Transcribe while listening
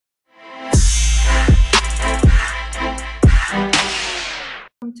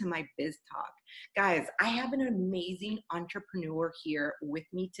my Biz Talk. Guys, I have an amazing entrepreneur here with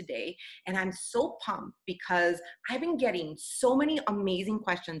me today, and I'm so pumped because I've been getting so many amazing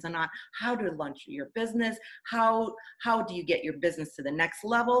questions on how to launch your business, how do you get your business to the next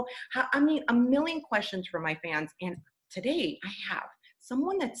level? A million questions from my fans. And today I have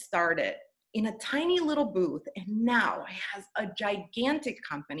someone that started in a tiny little booth and now has a gigantic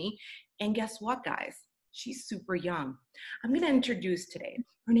company. And guess what, guys? She's super young. I'm going to introduce today.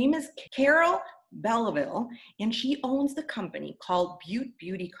 Her name is Carol Belleville, and she owns the company called Butte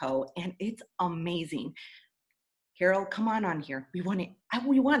Beauty Co. And it's amazing. Carol, come on here. We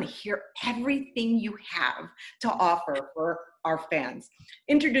want to hear everything you have to offer for our fans.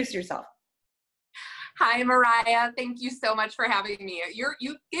 Introduce yourself. Hi, Mariah. Thank you so much for having me.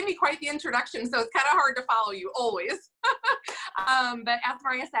 You gave me quite the introduction, so it's kind of hard to follow you always. But as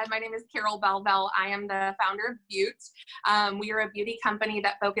Mariah said, my name is Carol Belleville. I am the founder of Butte. We are a beauty company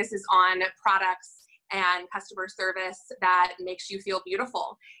that focuses on products and customer service that makes you feel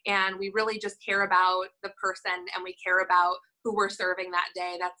beautiful. And we really just care about the person, and we care about who we're serving that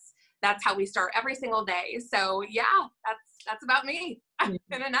day. That's how we start every single day. So yeah, that's about me in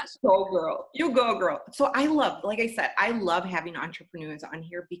a nutshell. Go girl. You go girl. So like I said, I love having entrepreneurs on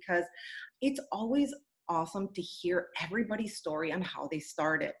here because it's always awesome to hear everybody's story on how they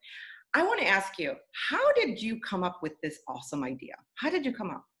started. I want to ask you, how did you come up with this awesome idea? How did you come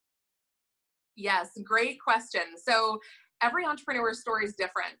up? Yes, great question. So every entrepreneur's story is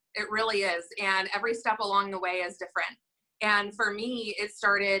different. It really is. And every step along the way is different. And for me, it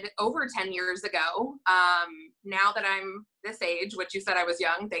started over 10 years ago. Now that I'm this age, which you said I was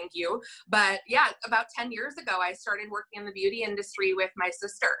young, thank you. But yeah, about 10 years ago, I started working in the beauty industry with my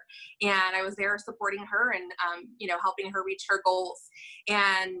sister. And I was there supporting her and, helping her reach her goals.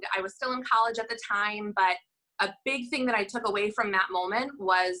 And I was still in college at the time, but a big thing that I took away from that moment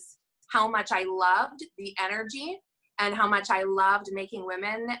was how much I loved the energy and how much I loved making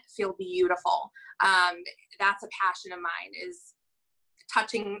women feel beautiful. That's a passion of mine, is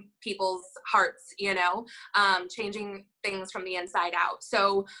touching people's hearts, changing things from the inside out.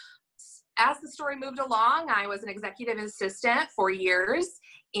 So as the story moved along, I was an executive assistant for years.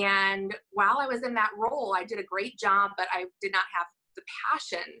 And while I was in that role, I did a great job, but I did not have the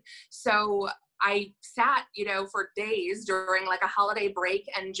passion. So I sat, for days during like a holiday break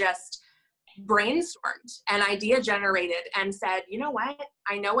and just brainstormed and idea generated and said, you know what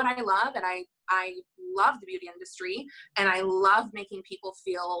I love, and I love the beauty industry, and I love making people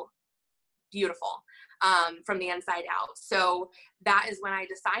feel beautiful from the inside out. So that is when I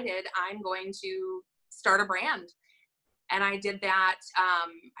decided I'm going to start a brand. And I did that.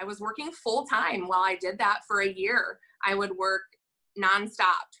 I was working full time while I did that for a year. I would work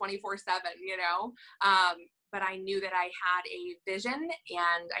nonstop, 24/7, but I knew that I had a vision,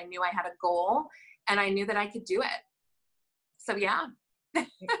 and I knew I had a goal, and I knew that I could do it. So yeah. As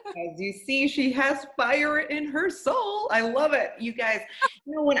you see, she has fire in her soul. I love it. You guys,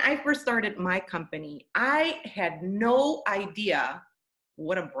 when I first started my company, I had no idea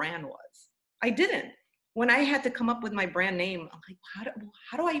what a brand was. I didn't. When I had to come up with my brand name, I'm like,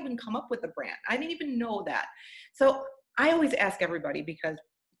 how do I even come up with a brand? I didn't even know that. So I always ask everybody, because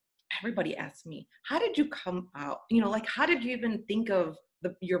everybody asks me, how did you come out? How did you even think of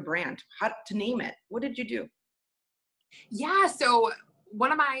your brand? How to name it? What did you do? Yeah. So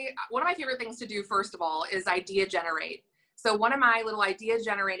one of my favorite things to do, first of all, is idea generate. So one of my little idea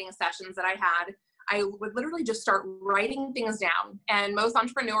generating sessions that I would literally just start writing things down. And most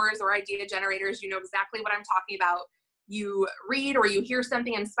entrepreneurs or idea generators, you know exactly what I'm talking about. You read or you hear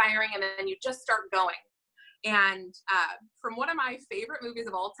something inspiring, and then you just start going. And from one of my favorite movies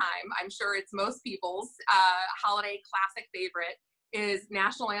of all time, I'm sure it's most people's holiday classic favorite, is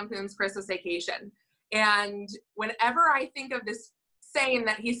National Lampoon's Christmas Vacation. And whenever I think of this saying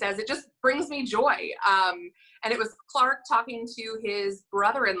that he says, it just brings me joy. And it was Clark talking to his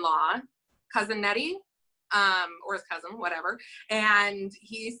brother-in-law, Cousin Nettie, or his cousin, whatever. And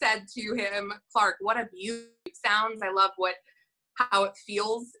he said to him, Clark, what a beautiful sounds. I love how it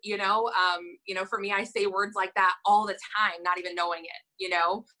feels, for me, I say words like that all the time, not even knowing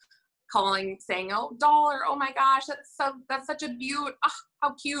it, saying, oh, dollar, oh my gosh, that's such a beaut, oh,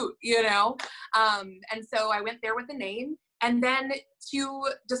 how cute, and so I went there with the name. And then to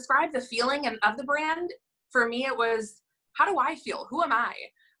describe the feeling of the brand, for me, it was, how do I feel? Who am I?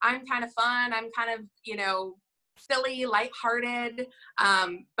 I'm kind of fun. I'm kind of, silly, lighthearted.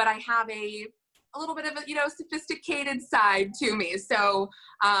 But I have a little bit of a, sophisticated side to me. So,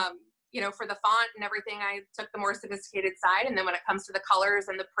 for the font and everything, I took the more sophisticated side. And then when it comes to the colors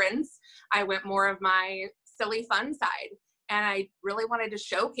and the prints, I went more of my silly fun side. and I really wanted to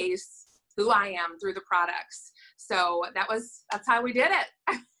showcase who I am through the products. So that's how we did it.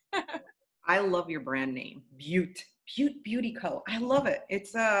 I love your brand name, Butte Beauty Co. I love it.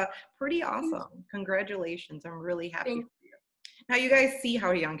 It's pretty awesome. Congratulations. I'm really happy Thank- for you. Now you guys see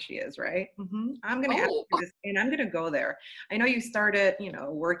how young she is, right? I'm going to ask oh, you this, and I'm going to go there. I know you started,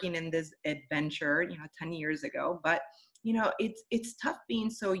 working in this adventure, 10 years ago, but it's tough being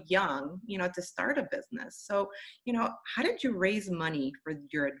so young, to start a business. So, how did you raise money for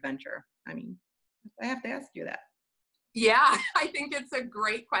your adventure? I mean, I have to ask you that. yeah, I think it's a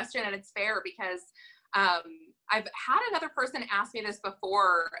great question, and it's fair because um, I've had another person ask me this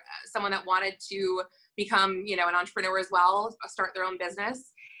before, someone that wanted to become, an entrepreneur as well, start their own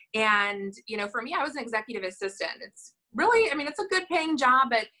business. And, for me, I was an executive assistant. It's really, I mean, it's a good paying job,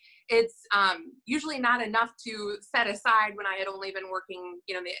 but it's usually not enough to set aside when I had only been working,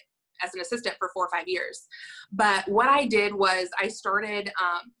 as an assistant for 4 or 5 years. But what I did was I started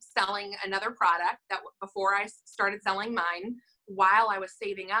selling another product that before I started selling mine, while I was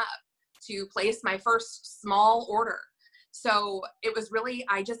saving up to place my first small order. So it was really,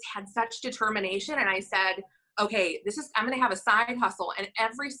 I just had such determination, and I said, okay, I'm going to have a side hustle, and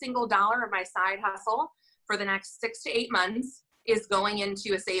every single dollar of my side hustle for the next 6 to 8 months is going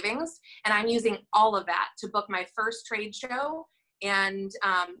into a savings. And I'm using all of that to book my first trade show and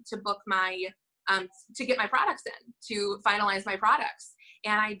to book to get my products in, to finalize my products.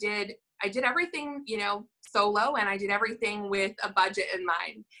 And I did everything, solo, and I did everything with a budget in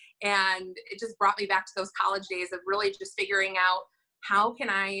mind. And it just brought me back to those college days of really just figuring out how can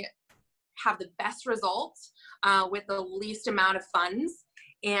I have the best results with the least amount of funds.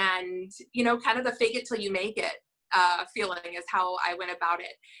 And, kind of the fake it till you make it feeling is how I went about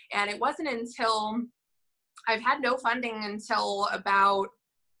it. And it wasn't until I've had no funding until about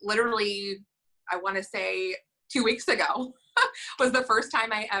literally, I want to say 2 weeks ago was the first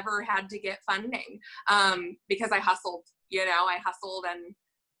time I ever had to get funding because I hustled, and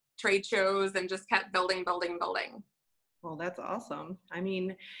trade shows and just kept building. Well, that's awesome. I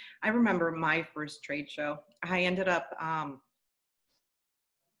mean, I remember my first trade show. I ended up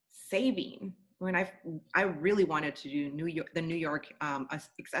saving when I really wanted to do the New York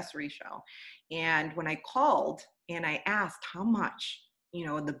accessory show, and when I called and I asked how much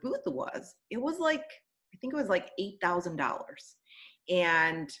the booth was, it was like, I think it was like $8,000,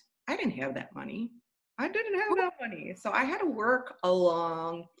 and I didn't have that money. So I had to work a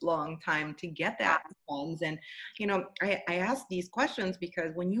long, long time to get that funds. And, I ask these questions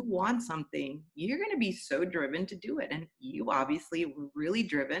because when you want something, you're going to be so driven to do it. And you obviously were really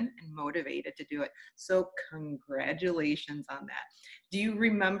driven and motivated to do it. So congratulations on that. Do you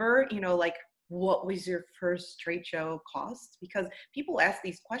remember, like, what was your first trade show cost? Because people ask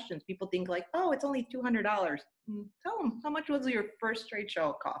these questions. People think like, oh, it's only $200. Tell them, how much was your first trade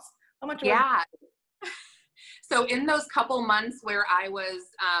show cost? How much was Yeah. So in those couple months where I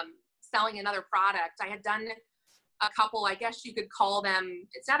was selling another product, I had done a couple, I guess you could call them,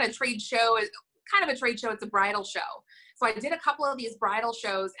 it's not a trade show, it's kind of a trade show, it's a bridal show. So I did a couple of these bridal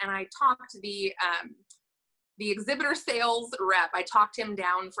shows, and I talked the exhibitor sales rep, I talked him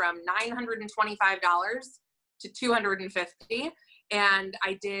down from $925 to $250. And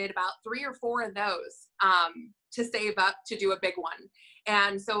I did about 3 or 4 of those to save up to do a big one.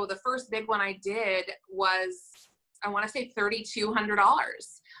 And so the first big one I did was, I want to say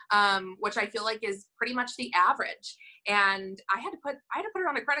 $3,200, which I feel like is pretty much the average. And I had to put it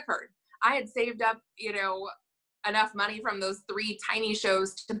on a credit card. I had saved up, enough money from those 3 tiny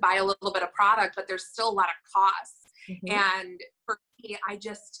shows to buy a little bit of product, but there's still a lot of costs. Mm-hmm. And for me,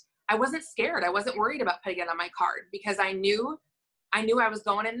 I wasn't scared. I wasn't worried about putting it on my card because I knew I was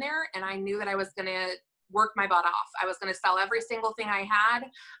going in there, and I knew that I was going to work my butt off. I was going to sell every single thing I had.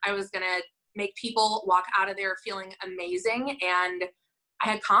 I was going to make people walk out of there feeling amazing. And I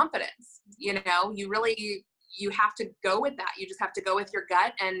had confidence. You have to go with that. You just have to go with your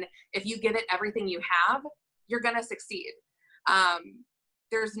gut. And if you give it everything you have, you're going to succeed. To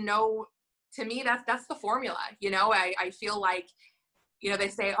me, that's the formula. I feel like, they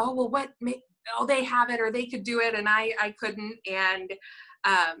say, oh, well, they have it, or they could do it, and I couldn't. And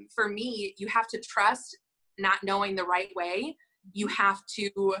for me, you have to trust not knowing the right way. You have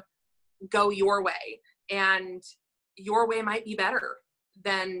to go your way, and your way might be better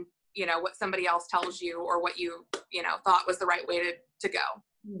than, what somebody else tells you, or what you thought was the right way to go.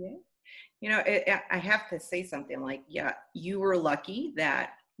 Yeah. I have to say something like, yeah, you were lucky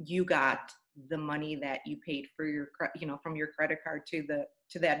that you got the money that you paid for your, from your credit card to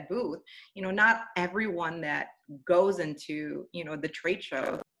that booth. Not everyone that goes into, the trade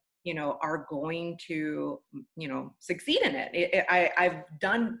show are going to, succeed in it. I've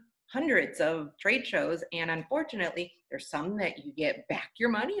done hundreds of trade shows, and unfortunately there's some that you get back your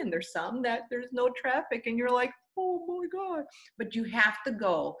money and there's some that there's no traffic and you're like, oh my God. But you have to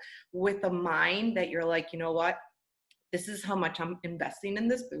go with a mind that you're like, you know what, this is how much I'm investing in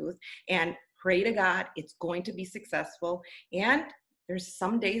this booth, and pray to God it's going to be successful. And there's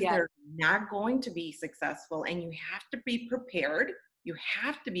some days Yes. they're not going to be successful, and you have to be prepared. You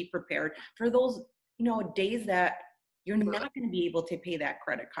have to be prepared for those, days that you're not going to be able to pay that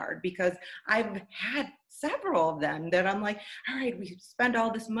credit card, because I've had several of them that I'm like, all right, we spent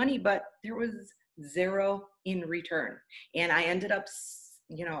all this money, but there was zero in return. And I ended up,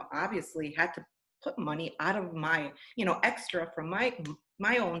 obviously had to put money out of my, extra from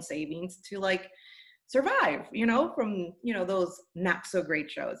my own savings to like survive, from, those not so great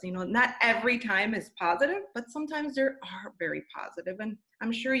shows. Not every time is positive, but sometimes there are very positive. And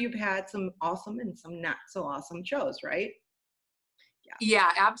I'm sure you've had some awesome and some not so awesome shows, right?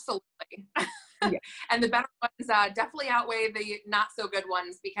 Yeah, absolutely. Yeah. And the better ones definitely outweigh the not so good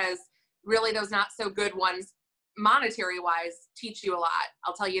ones, because really those not so good ones, monetary wise, teach you a lot.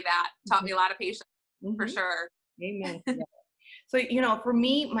 I'll tell you that. Taught me a lot of patience, for sure. Amen. Yeah. So, for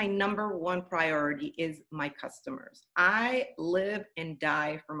me, my number one priority is my customers. I live and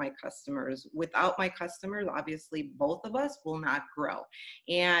die for my customers. Without my customers, obviously, both of us will not grow.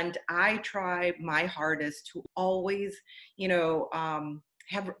 And I try my hardest to always,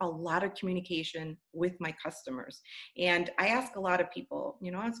 have a lot of communication with my customers. And I ask a lot of people,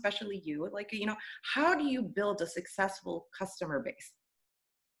 especially you, like, how do you build a successful customer base?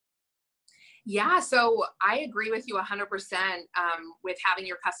 Yeah, so I agree with you 100% with having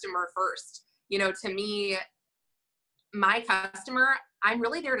your customer first. To me, my customer, I'm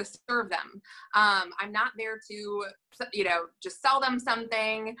really there to serve them. I'm not there to, just sell them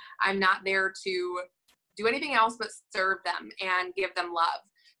something. I'm not there to do anything else but serve them and give them love.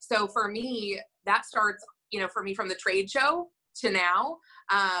 So for me, that starts, for me from the trade show to now,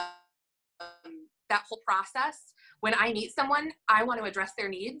 that whole process. When I meet someone, I want to address their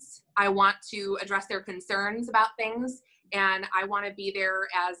needs. I want to address their concerns about things, and I want to be there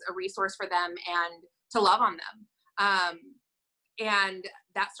as a resource for them and to love on them. And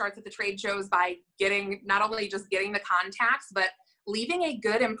that starts at the trade shows by not only just getting the contacts, but leaving a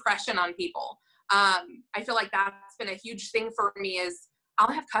good impression on people. I feel like that's been a huge thing for me. Is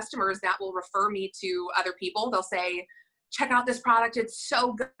I'll have customers that will refer me to other people. They'll say, check out this product, it's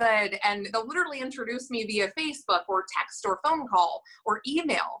so good. And they'll literally introduce me via Facebook or text or phone call or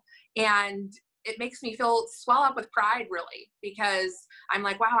email. And it makes me swell up with pride, really, because I'm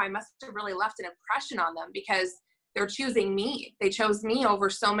like, wow, I must have really left an impression on them, because they're choosing me. They chose me over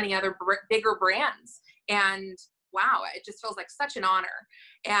so many other bigger brands. And wow, it just feels like such an honor.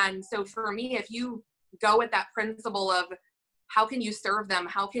 And so for me, if you go with that principle of how can you serve them,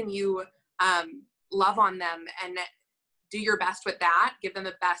 how can you love on them, and do your best with that, give them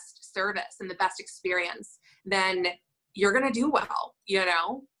the best service and the best experience, then you're going to do well.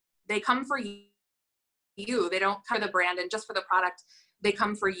 They come for you. They don't come for the brand and just for the product. They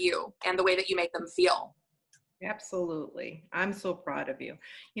come for you and the way that you make them feel. Absolutely. I'm so proud of you.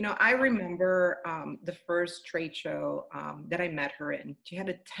 I remember the first trade show that I met her in. She had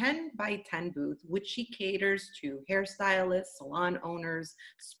a 10 by 10 booth, which she caters to hairstylists, salon owners,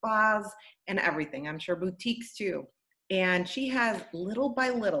 spas, and everything. I'm sure boutiques too. And she has little by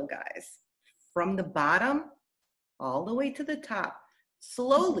little, guys, from the bottom all the way to the top,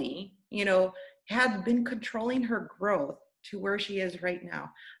 slowly, have been controlling her growth to where she is right now.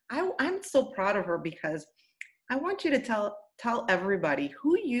 I'm so proud of her, because I want you to tell everybody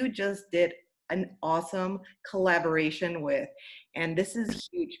who you just did an awesome collaboration with. And this is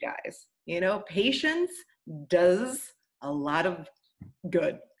huge, guys. Patience does a lot of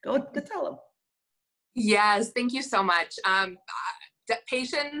good. Go tell them. Yes, thank you so much.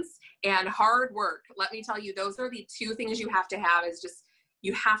 Patience and hard work. Let me tell you, those are the two things you have to have. Is just,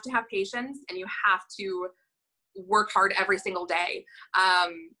 you have to have patience and you have to work hard every single day.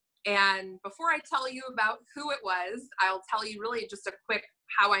 And before I tell you about who it was, I'll tell you really just a quick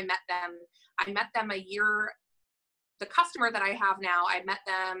how I met them. I met them the customer that I have now, I met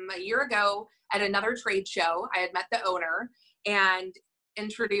them a year ago at another trade show. I had met the owner and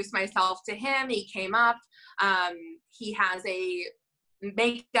introduced myself to him. He came up. He has a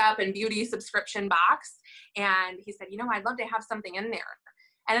makeup and beauty subscription box. And he said, I'd love to have something in there.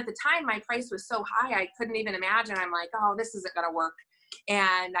 And at the time, my price was so high, I couldn't even imagine. I'm like, oh, this isn't going to work.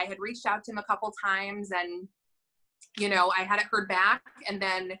 And I had reached out to him a couple times, and I hadn't heard back. And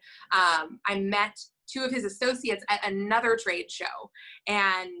then I met two of his associates at another trade show,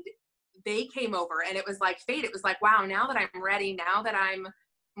 and they came over, and it was like fate. It was like, wow, now that I'm ready, now that I'm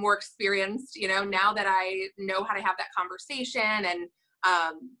more experienced, now that I know how to have that conversation, and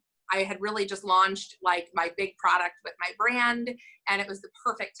I had really just launched like my big product with my brand, and it was the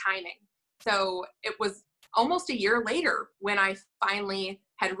perfect timing. So it was almost a year later when I finally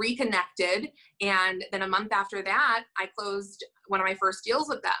had reconnected. And then a month after that, I closed one of my first deals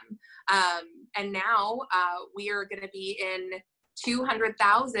with them. And now we are going to be in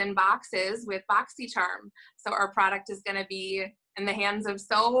 200,000 boxes with BoxyCharm. So our product is going to be in the hands of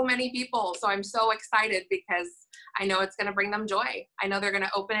so many people. So I'm so excited because I know it's going to bring them joy. I know they're going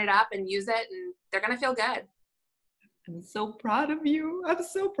to open it up and use it, and they're going to feel good. I'm so proud of you. I'm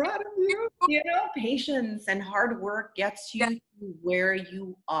so proud of you. Patience and hard work gets you to where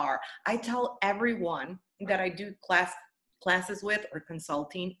you are. I tell everyone that I do classes with or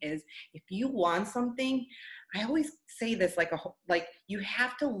consulting is, if you want something, I always say this, like you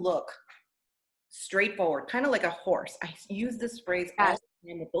have to look straightforward, kind of like a horse. I use this phrase all the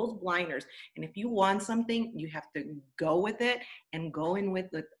time with those blinders. And if you want something, you have to go with it and go in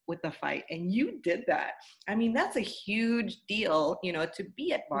with the fight. And you did that. I mean, that's a huge deal, to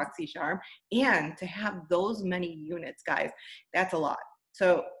be at BoxyCharm and to have those many units, guys. That's a lot.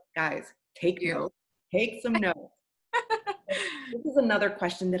 So, guys, take notes. Take some notes. This is another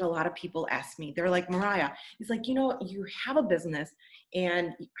question that a lot of people ask me. They're like, Mariah, it's like, you have a business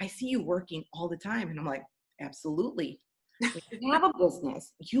and I see you working all the time. And I'm like, absolutely. When you have a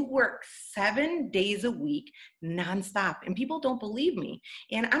business, you work 7 days a week nonstop, and people don't believe me.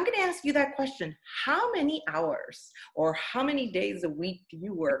 And I'm going to ask you that question. How many hours or how many days a week do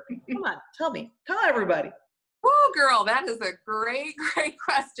you work? Come on, tell me. Tell everybody. Oh, girl, that is a great, great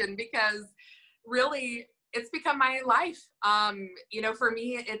question, because really, it's become my life. For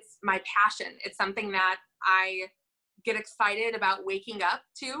me, it's my passion. It's something that I get excited about waking up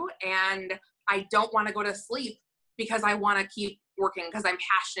to, and I don't want to go to sleep because I want to keep working because I'm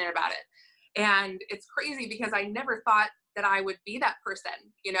passionate about it. And it's crazy because I never thought that I would be that person.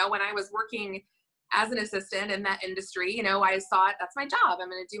 When I was working as an assistant in that industry, I thought, that's my job. I'm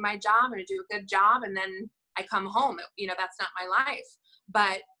going to do my job. I'm going to do a good job. And then I come home, that's not my life.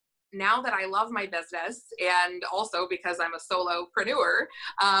 But now that I love my business, and also because I'm a solopreneur,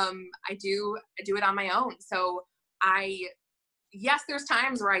 I do it on my own. So yes, there's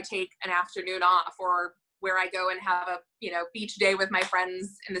times where I take an afternoon off, or where I go and have a, beach day with my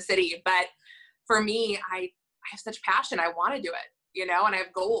friends in the city. But for me, I have such passion. I want to do it, and I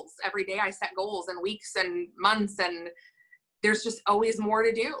have goals. Every day I set goals and weeks and months, and there's just always more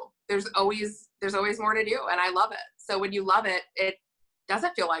to do. There's always more to do. And I love it. So when you love it, it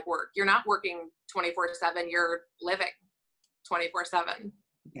doesn't feel like work. You're not working 24/7. You're living 24/7.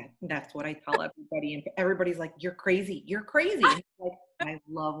 Yeah, that's what I tell everybody. And everybody's like, you're crazy. You're crazy. Like, I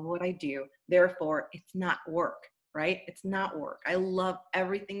love what I do. Therefore, it's not work, right? It's not work. I love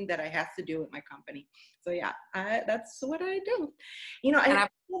everything that I have to do with my company. So yeah, that's what I do. And I have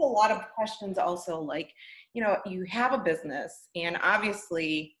a lot of questions also, like, you have a business, and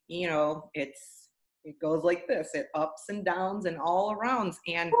obviously, it goes like this. It ups and downs and all arounds.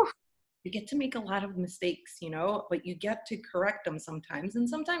 And you get to make a lot of mistakes, but you get to correct them sometimes. And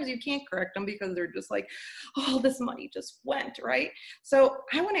sometimes you can't correct them because they're just like, oh, this money just went, right? So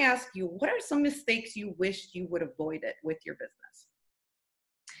I want to ask you, what are some mistakes you wished you would avoid it with your business?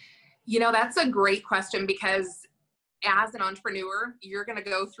 That's a great question, because as an entrepreneur, you're going to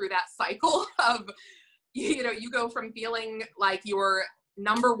go through that cycle of, you go from feeling like you're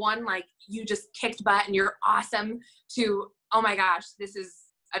number one, like you just kicked butt and you're awesome, to, oh my gosh, this is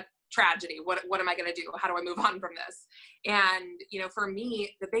tragedy. What am I going to do? How do I move on from this? And, for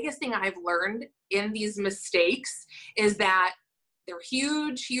me, the biggest thing I've learned in these mistakes is that they're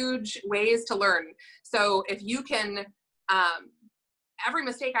huge, huge ways to learn. So if you can, every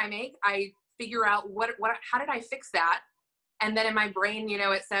mistake I make, I figure out how did I fix that? And then in my brain,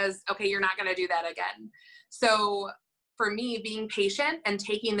 it says, okay, you're not going to do that again. So for me, being patient and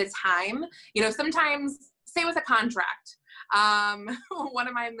taking the time, sometimes, say with a contract, one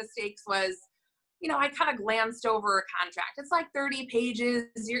of my mistakes was, I kind of glanced over a contract. It's like 30 pages.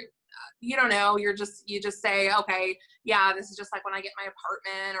 You don't know. You just say, okay, yeah, this is just like when I get my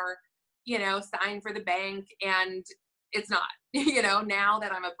apartment, or, sign for the bank. And it's not, now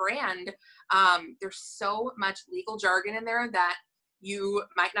that I'm a brand, there's so much legal jargon in there that you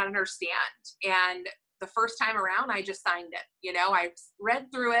might not understand. And the first time around, I just signed it. I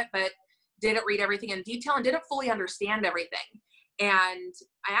read through it, but didn't read everything in detail and didn't fully understand everything. And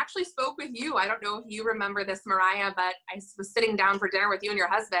I actually spoke with you. I don't know if you remember this, Mariah, but I was sitting down for dinner with you and your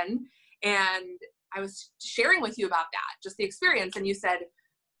husband, and I was sharing with you about that, just the experience. And you said,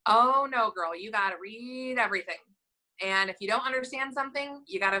 oh no, girl, you got to read everything. And if you don't understand something,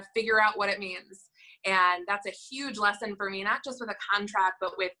 you got to figure out what it means. And that's a huge lesson for me, not just with a contract,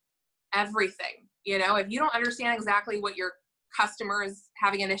 but with everything. You know, if you don't understand exactly what your customer is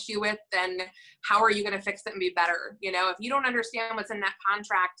having an issue with, then how are you going to fix it and be better? You know, if you don't understand what's in that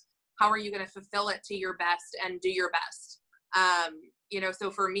contract, how are you going to fulfill it to your best and do your best? You know, so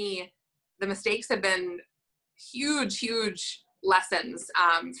for me, the mistakes have been huge, huge lessons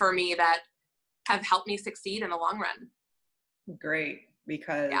for me that have helped me succeed in the long run. Great,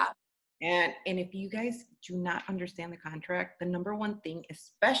 because Yeah. and if you guys do not understand the contract, the number one thing,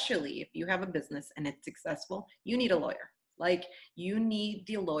 especially if you have a business and it's successful, you need a lawyer. Like, you need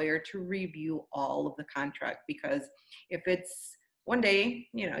the lawyer to review all of the contract, because if it's one day,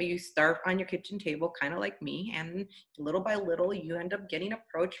 you know, you start on your kitchen table, kind of like me, and little by little, you end up getting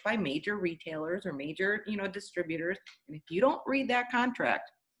approached by major retailers or major, you know, distributors. And if you don't read that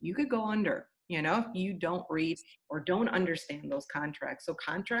contract, you could go under, you know, if you don't read or don't understand those contracts. So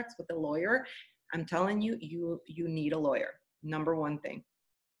contracts with a lawyer, I'm telling you, you need a lawyer. Number one thing.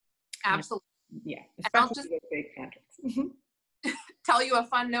 Absolutely. Yeah, And I'll especially just with big contracts. tell you a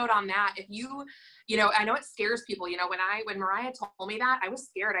fun note on that. If you know, I know it scares people. You know, when Mariah told me that, I was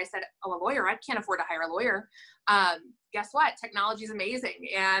scared. I said, oh, a lawyer? I can't afford to hire a lawyer. Guess what? Technology is amazing.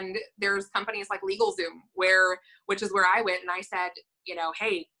 And there's companies like LegalZoom, which is where I went, and I said, you know,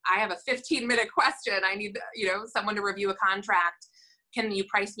 hey, I have a 15-minute question. I need, you know, someone to review a contract. Can you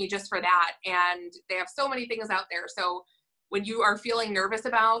price me just for that? And they have so many things out there. So when you are feeling nervous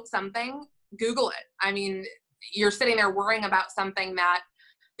about something, Google it. I mean, you're sitting there worrying about something, that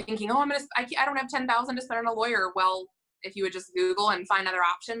thinking, oh, I don't have 10,000 to spend on a lawyer. Well, if you would just Google and find other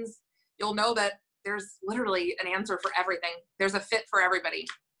options, you'll know that there's literally an answer for everything. There's a fit for everybody.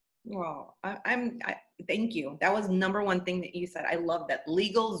 Well, thank you. That was number one thing that you said. I love that.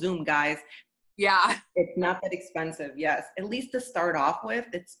 LegalZoom, guys. Yeah. It's not that expensive. Yes. At least to start off with,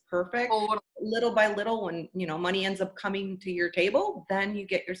 it's perfect. Totally. Little by little, when, you know, money ends up coming to your table, then you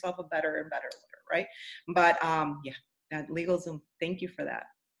get yourself a better and better lawyer, right? But yeah, that LegalZoom, thank you for that.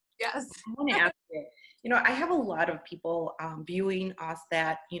 Yes. I want to ask you, you know, I have a lot of people viewing us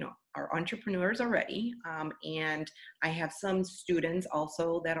that, you know, are entrepreneurs already. And I have some students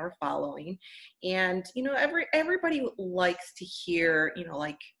also that are following. And, you know, everybody likes to hear, you know,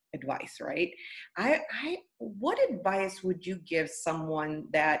 like, advice, right? What advice would you give someone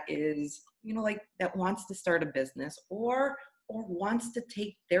that is, you know, like, that wants to start a business or wants to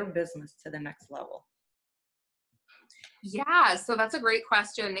take their business to the next level? Yeah, so that's a great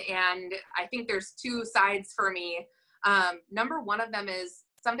question. And I think there's two sides for me. Number one of them is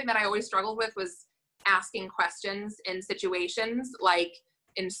something that I always struggled with, was asking questions in situations like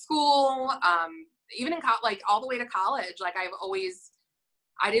in school, even in like all the way to college. Like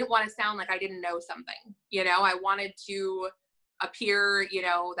I didn't want to sound like I didn't know something. You know, I wanted to appear, you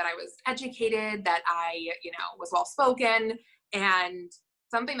know, that I was educated, that I, you know, was well spoken. And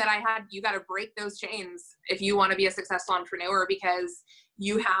something that you got to break those chains if you want to be a successful entrepreneur, because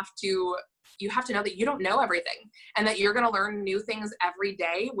you have to know that you don't know everything, and that you're going to learn new things every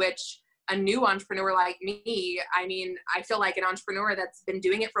day, which a new entrepreneur like me, I mean, I feel like an entrepreneur that's been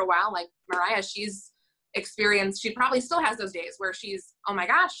doing it for a while, like Mariah, she's experienced, she probably still has those days where she's, oh my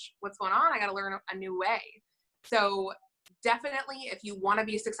gosh, what's going on? I got to learn a new way. So definitely, if you want to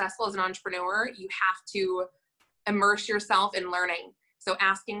be successful as an entrepreneur, you have to immerse yourself in learning. So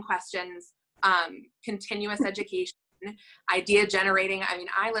asking questions, continuous education, idea generating. I mean,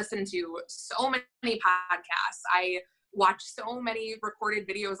 I listen to so many podcasts. I watch so many recorded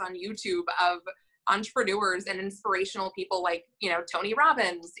videos on YouTube of entrepreneurs and inspirational people like, you know, Tony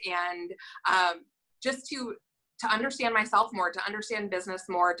Robbins, and just to understand myself more, to understand business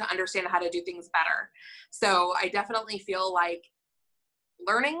more, to understand how to do things better. So I definitely feel like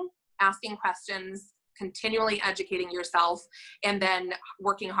learning, asking questions, continually educating yourself, and then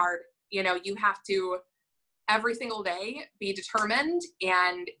working hard. You know, you have to every single day be determined,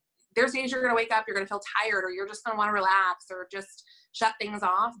 and there's days you're going to wake up, you're going to feel tired, or you're just going to want to relax or just shut things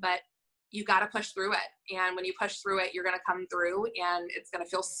off, but you got to push through it. And when you push through it, you're going to come through, and it's going to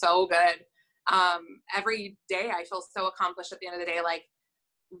feel so good. Every day I feel so accomplished at the end of the day, like,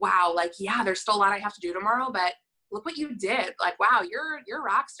 wow, like, yeah, there's still a lot I have to do tomorrow, but look what you did. Like, wow, you're a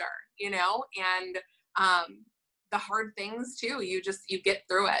rock star, you know? And the hard things too, you get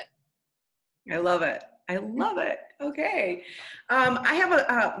through it. I love it. I love it. Okay. I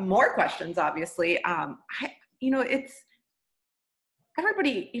have more questions, obviously. You know,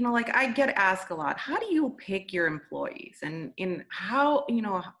 everybody, like I get asked a lot, how do you pick your employees and in how,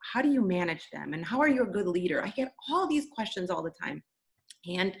 how do you manage them and how are you a good leader? I get all these questions all the time.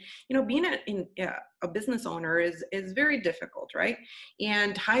 And being a business owner is very difficult, right?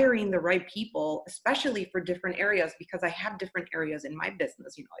 And hiring the right people, especially for different areas, because I have different areas in my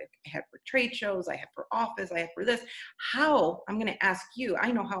business. I have for trade shows, I have for office, I have for this. How, I'm going to ask you,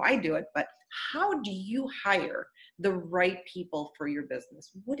 I know how I do it, but how do you hire the right people for your business?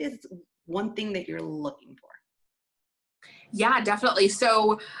 What is one thing that you're looking for? Yeah, definitely.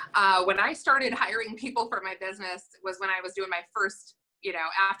 So when I started hiring people for my business was when I was doing my first,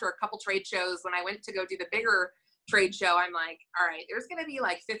 after a couple trade shows, when I went to go do the bigger trade show, I'm like, all right, there's going to be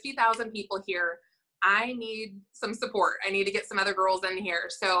like 50,000 people here. I need some support. I need to get some other girls in here.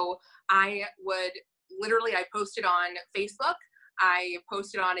 So I would literally, I posted on Facebook. I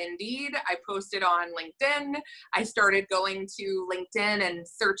posted on Indeed. I posted on LinkedIn. I started going to LinkedIn and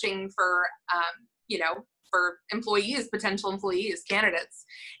searching for, for employees, potential employees, candidates.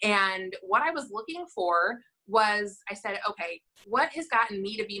 And what I was looking for was, I said, okay, what has gotten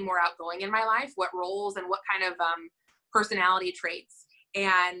me to be more outgoing in my life? What roles and what kind of personality traits?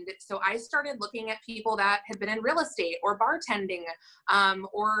 And so I started looking at people that had been in real estate or bartending,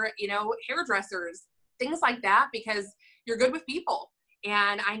 or, hairdressers, things like that, because you're good with people.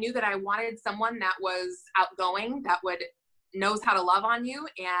 And I knew that I wanted someone that was outgoing, that would knows how to love on you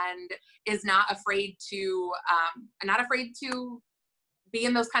and is not afraid to be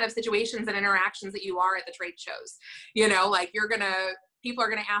in those kind of situations and interactions that you are at the trade shows. Like people are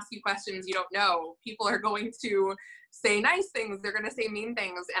gonna ask you questions you don't know. People are going to say nice things. They're gonna say mean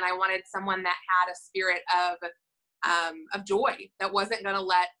things. And I wanted someone that had a spirit of joy, that wasn't gonna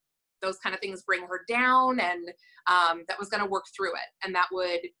let those kind of things bring her down, and that was gonna work through it, and that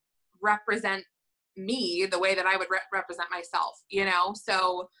would represent me the way that I would represent myself,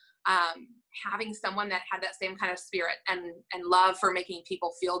 So having someone that had that same kind of spirit and love for making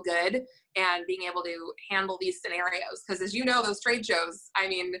people feel good and being able to handle these scenarios. Because as you know, those trade shows, I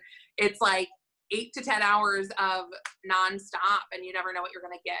mean, it's like 8 to 10 hours of nonstop, and you never know what you're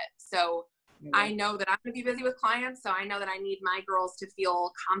going to get. So I know that I'm going to be busy with clients. So I know that I need my girls to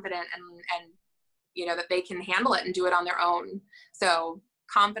feel confident and that they can handle it and do it on their own. So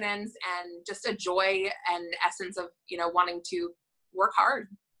confidence and just a joy and essence of, wanting to work hard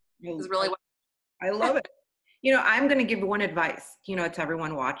is really what I love it. I'm going to give one advice, to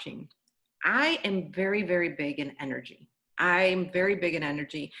everyone watching. I am very, very big in energy. I'm very big in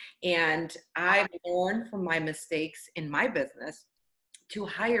energy, and I've learned from my mistakes in my business to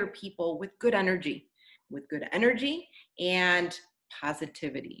hire people with good energy and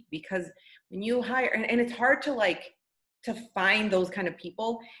positivity, because when you hire, and it's hard to find those kind of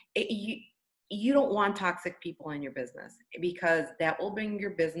people, you don't want toxic people in your business, because that will bring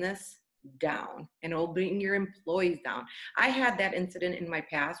your business down and it'll bring your employees down. I had that incident in my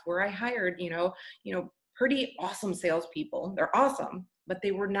past where I hired, pretty awesome salespeople. They're awesome, but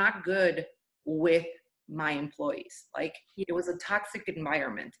they were not good with my employees. Like, it was a toxic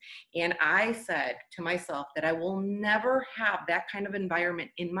environment. And I said to myself that I will never have that kind of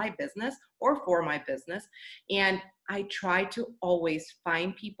environment in my business or for my business. And I try to always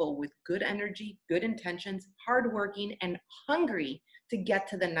find people with good energy, good intentions, hardworking, and hungry to get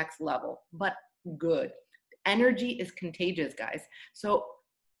to the next level, but good. Energy is contagious, guys. So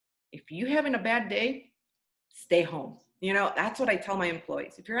if you're having a bad day, stay home. That's what I tell my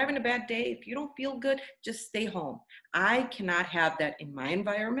employees. If you're having a bad day, if you don't feel good, just stay home. I cannot have that in my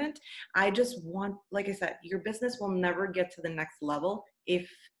environment. I just want, like I said, your business will never get to the next level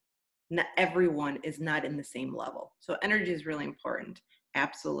if not everyone is not in the same level. So energy is really important.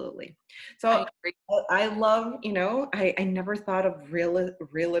 Absolutely. So I love, I never thought of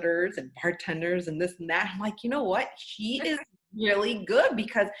realtors and bartenders and this and that. I'm like, you know what? She is really good,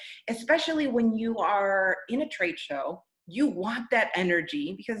 because especially when you are in a trade show, you want that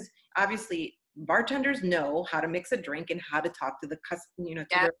energy, because obviously bartenders know how to mix a drink and how to talk to the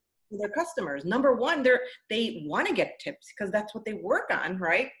their customers. Number one, they want to get tips because that's what they work on,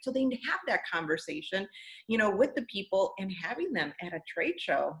 right? So they have that conversation, with the people, and having them at a trade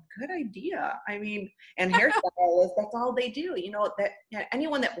show. Good idea. I mean, and hairstylists, that's all they do. That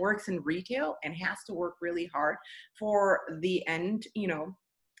anyone that works in retail and has to work really hard for the end,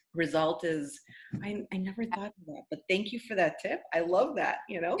 result is, I never thought of that, but thank you for that tip. I love that,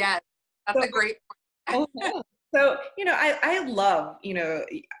 Yeah, that's a great point. So, I love,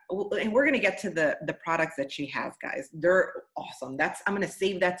 and we're going to get to the products that she has, guys. They're awesome. I'm going to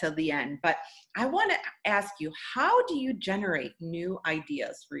save that till the end. But I want to ask you, how do you generate new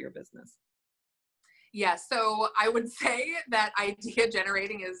ideas for your business? Yes. So I would say that idea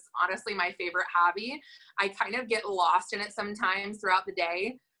generating is honestly my favorite hobby. I kind of get lost in it sometimes throughout the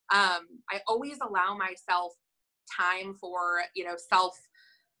day. I always allow myself time for, self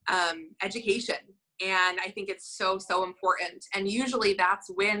education. And I think it's so, so important. And usually that's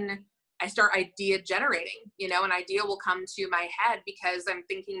when I start idea generating. An idea will come to my head because I'm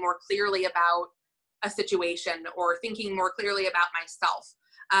thinking more clearly about a situation or thinking more clearly about myself.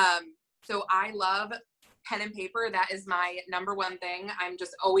 So I love pen and paper. That is my number one thing. I'm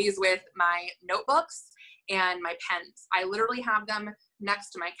just always with my notebooks and my pens. I literally have them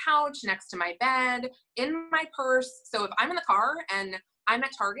next to my couch, next to my bed, in my purse. So if I'm in the car and I'm at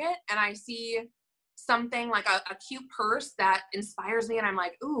Target and I see something like a cute purse that inspires me and I'm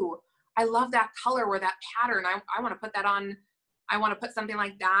like, ooh, I love that color or that pattern. I want to put that on. I want to put something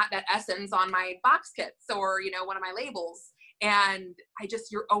like that essence on my box kits or, one of my labels. And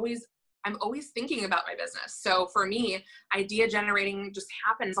I'm always thinking about my business. So for me, idea generating just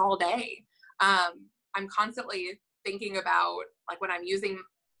happens all day. I'm constantly thinking about, like, when I'm using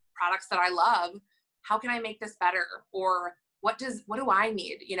products that I love, how can I make this better? Or what do I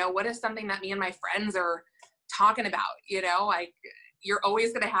need? What is something that me and my friends are talking about? Like, you're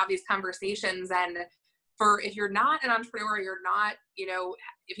always going to have these conversations. And if you're not an entrepreneur, you're not,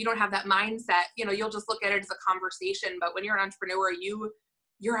 if you don't have that mindset, you'll just look at it as a conversation. But when you're an entrepreneur,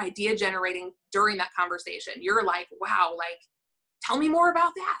 you're idea generating during that conversation. You're like, wow, like, tell me more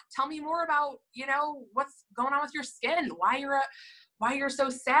about that. Tell me more about, what's going on with your skin, why you're so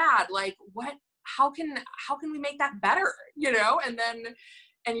sad. Like, how can we make that better?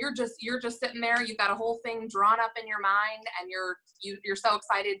 And you're just sitting there, you've got a whole thing drawn up in your mind and you're so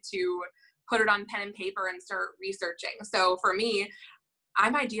excited to put it on pen and paper and start researching. So for me,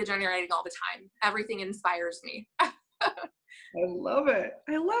 I'm idea generating all the time. Everything inspires me. I love it.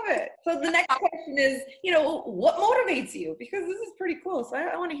 I love it. So the next question is, what motivates you? Because this is pretty cool. So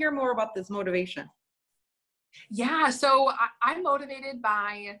I want to hear more about this motivation. Yeah. So I'm motivated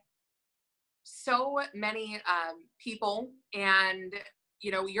by so many people. And,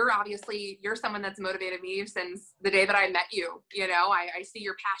 you're someone that's motivated me since the day that I met you. I see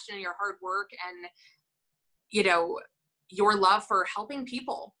your passion and your hard work and, your love for helping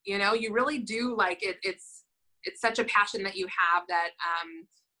people. You really do, like, it's such a passion that you have that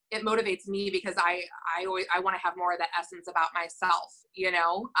it motivates me because I want to have more of that essence about myself.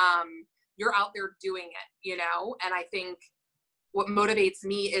 You're out there doing it, and I think what motivates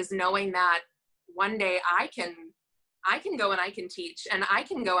me is knowing that one day I can go and I can teach, and I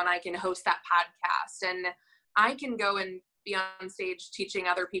can go and I can host that podcast, and I can go and be on stage teaching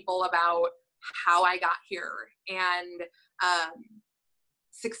other people about how I got here. And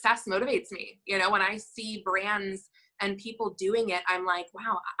success motivates me. When I see brands and people doing it, I'm like,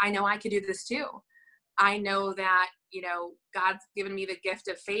 wow, I know I could do this too. I know that, God's given me the gift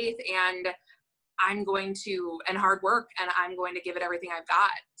of faith and and hard work, and I'm going to give it everything I've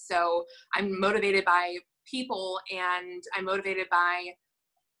got. So I'm motivated by people, and I'm motivated by,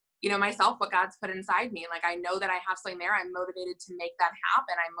 myself, what God's put inside me. Like, I know that I have something there. I'm motivated to make that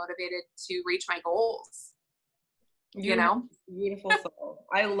happen. I'm motivated to reach my goals. Beautiful soul.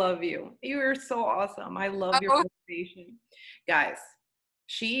 I love you. You are so awesome. I love your motivation. Guys,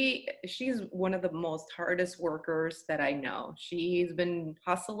 she's one of the most hardest workers that I know. She's been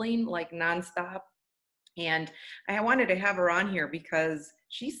hustling like nonstop. And I wanted to have her on here because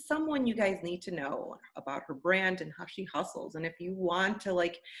she's someone you guys need to know about her brand and how she hustles. And if you want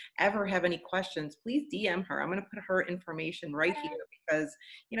to ever have any questions, please DM her. I'm going to put her information right here because,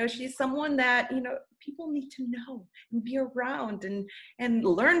 she's someone that, people need to know and be around and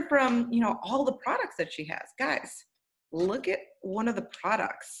learn from, all the products that she has. Guys, look at one of the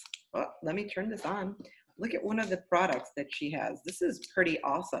products. Oh, let me turn this on. Look at one of the products that she has. This is pretty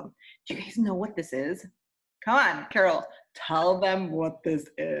awesome. Do you guys know what this is? Come on, Carol, tell them what this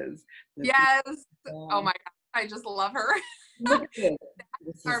is. Yes. Oh my God. I just love her. Look at this.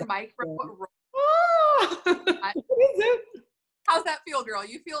 This our micro roller. Oh, what is it? How's that feel, girl?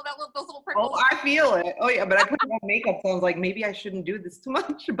 You feel those little prickles? Oh, I feel it. Oh yeah, but I put on makeup, so I was like, maybe I shouldn't do this too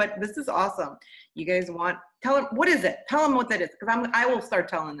much, but this is awesome. You guys tell them, what is it? Tell them what that is, because I will start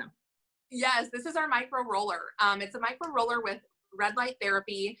telling them. Yes, this is our micro roller. It's a micro roller with red light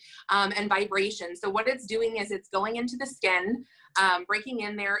therapy and vibration. So what it's doing is it's going into the skin, breaking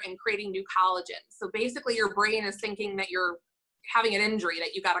in there and creating new collagen. So basically your brain is thinking that you're having an injury,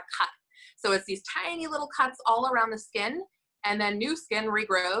 that you got a cut. So it's these tiny little cuts all around the skin, and then new skin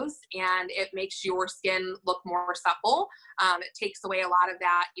regrows and it makes your skin look more supple. It takes away a lot of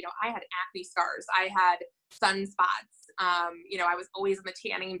that. I had acne scars. I had sunspots. I was always in the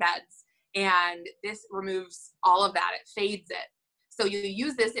tanning beds. And this removes all of that. It fades it. So you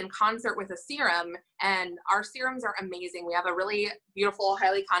use this in concert with a serum, and our serums are amazing. We have a really beautiful,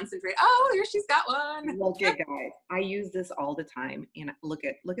 highly concentrated. Oh, there she's got one. Look at, guys, I use this all the time, and look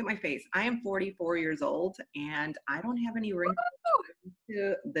at my face. I am 44 years old, and I don't have any wrinkles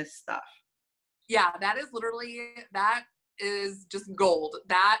to this stuff. Yeah, that is just gold.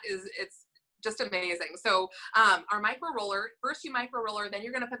 It's just amazing. So our micro roller, first you micro roller, then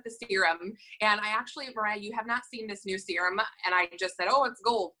you're going to put the serum. And I actually, Mariah, you have not seen this new serum. And I just said, oh, it's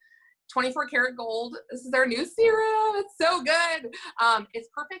gold. 24 karat gold. This is our new serum. It's so good. It's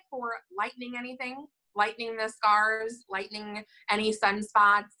perfect for lightening anything, lightening the scars, lightening any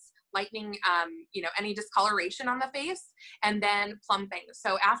sunspots, lightening, any discoloration on the face, and then plumping.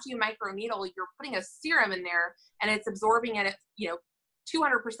 So after you microneedle, you're putting a serum in there, and it's absorbing it,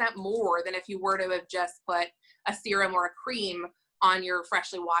 200% more than if you were to have just put a serum or a cream on your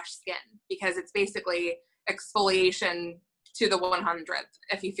freshly washed skin, because it's basically exfoliation to the 100th,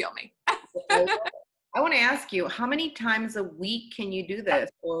 if you feel me. I want to ask you, how many times a week can you do this?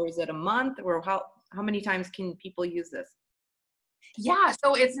 Or is it a month? Or how many times can people use this? Yeah,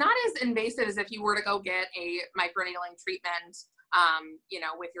 so it's not as invasive as if you were to go get a microneedling treatment,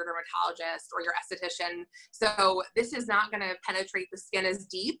 with your dermatologist or your esthetician. So this is not going to penetrate the skin as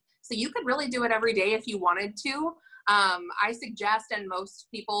deep. So you could really do it every day if you wanted to. I suggest, and most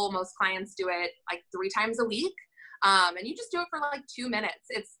clients do it like 3 times a week. And you just do it for like 2 minutes.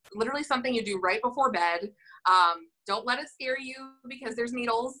 It's literally something you do right before bed. Don't let it scare you because there's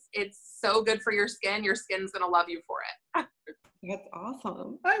needles. It's so good for your skin. Your skin's going to love you for it. That's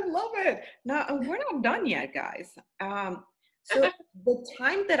awesome. I love it. Now, we're not done yet, guys. So the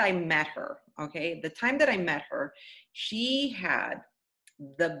time that I met her, she had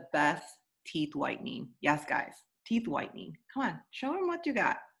the best teeth whitening. Yes, guys, teeth whitening. Come on, show them what you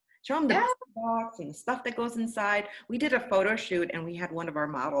got. Show them the box and the stuff that goes inside. We did a photo shoot, and we had one of our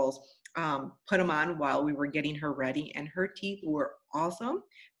models put them on while we were getting her ready, and her teeth were awesome.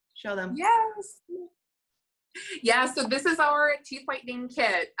 Show them. Yes. Yeah, so this is our teeth whitening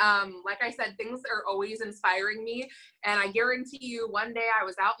kit. Like I said, things are always inspiring me, and I guarantee you one day I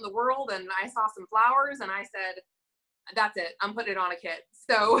was out in the world and I saw some flowers and I said, that's it, I'm putting it on a kit.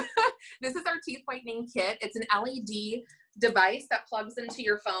 So this is our teeth whitening kit. It's an LED device that plugs into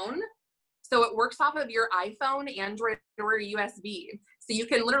your phone. So it works off of your iPhone, Android, or USB. So you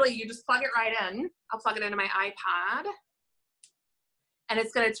can you just plug it right in. I'll plug it into my iPad, and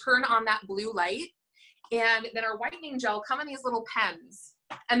it's going to turn on that blue light. And then our whitening gel come in these little pens.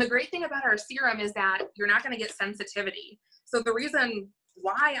 And the great thing about our serum is that you're not going to get sensitivity. So the reason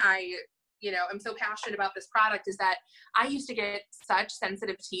why I, am so passionate about this product is that I used to get such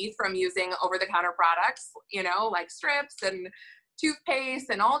sensitive teeth from using over-the-counter products, like strips and toothpaste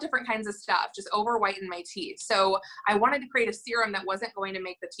and all different kinds of stuff, just over-whiten my teeth. So I wanted to create a serum that wasn't going to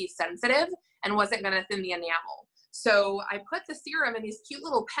make the teeth sensitive and wasn't going to thin the enamel. So I put the serum in these cute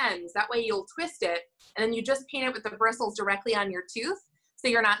little pens. That way you'll twist it, and then you just paint it with the bristles directly on your tooth, so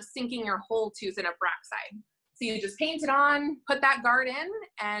you're not sinking your whole tooth in a peroxide. So you just paint it on, put that guard in,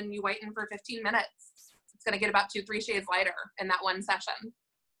 and you whiten for 15 minutes. It's going to get about 2-3 shades lighter in that one session.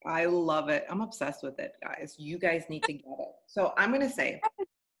 I love it. I'm obsessed with it, guys. You guys need to get it. So I'm going to say, a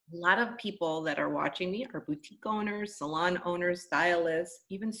lot of people that are watching me are boutique owners, salon owners, stylists,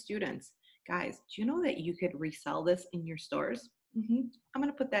 even students. Guys, do you know that you could resell this in your stores? I'm going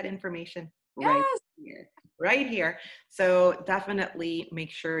to put that information right here. So definitely make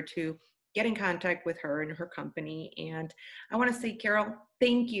sure to get in contact with her and her company. And I want to say, Carol,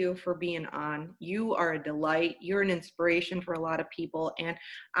 thank you for being on. You are a delight. You're an inspiration for a lot of people. And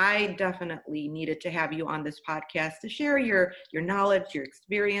I definitely needed to have you on this podcast to share your knowledge, your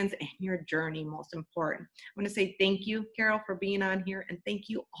experience, and your journey, most important. I want to say thank you, Carol, for being on here. And thank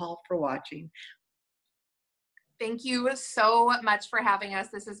you all for watching. Thank you so much for having us.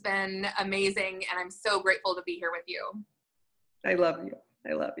 This has been amazing. And I'm so grateful to be here with you. I love you.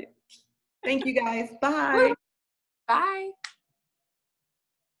 I love you. Thank you, guys. Bye. Bye.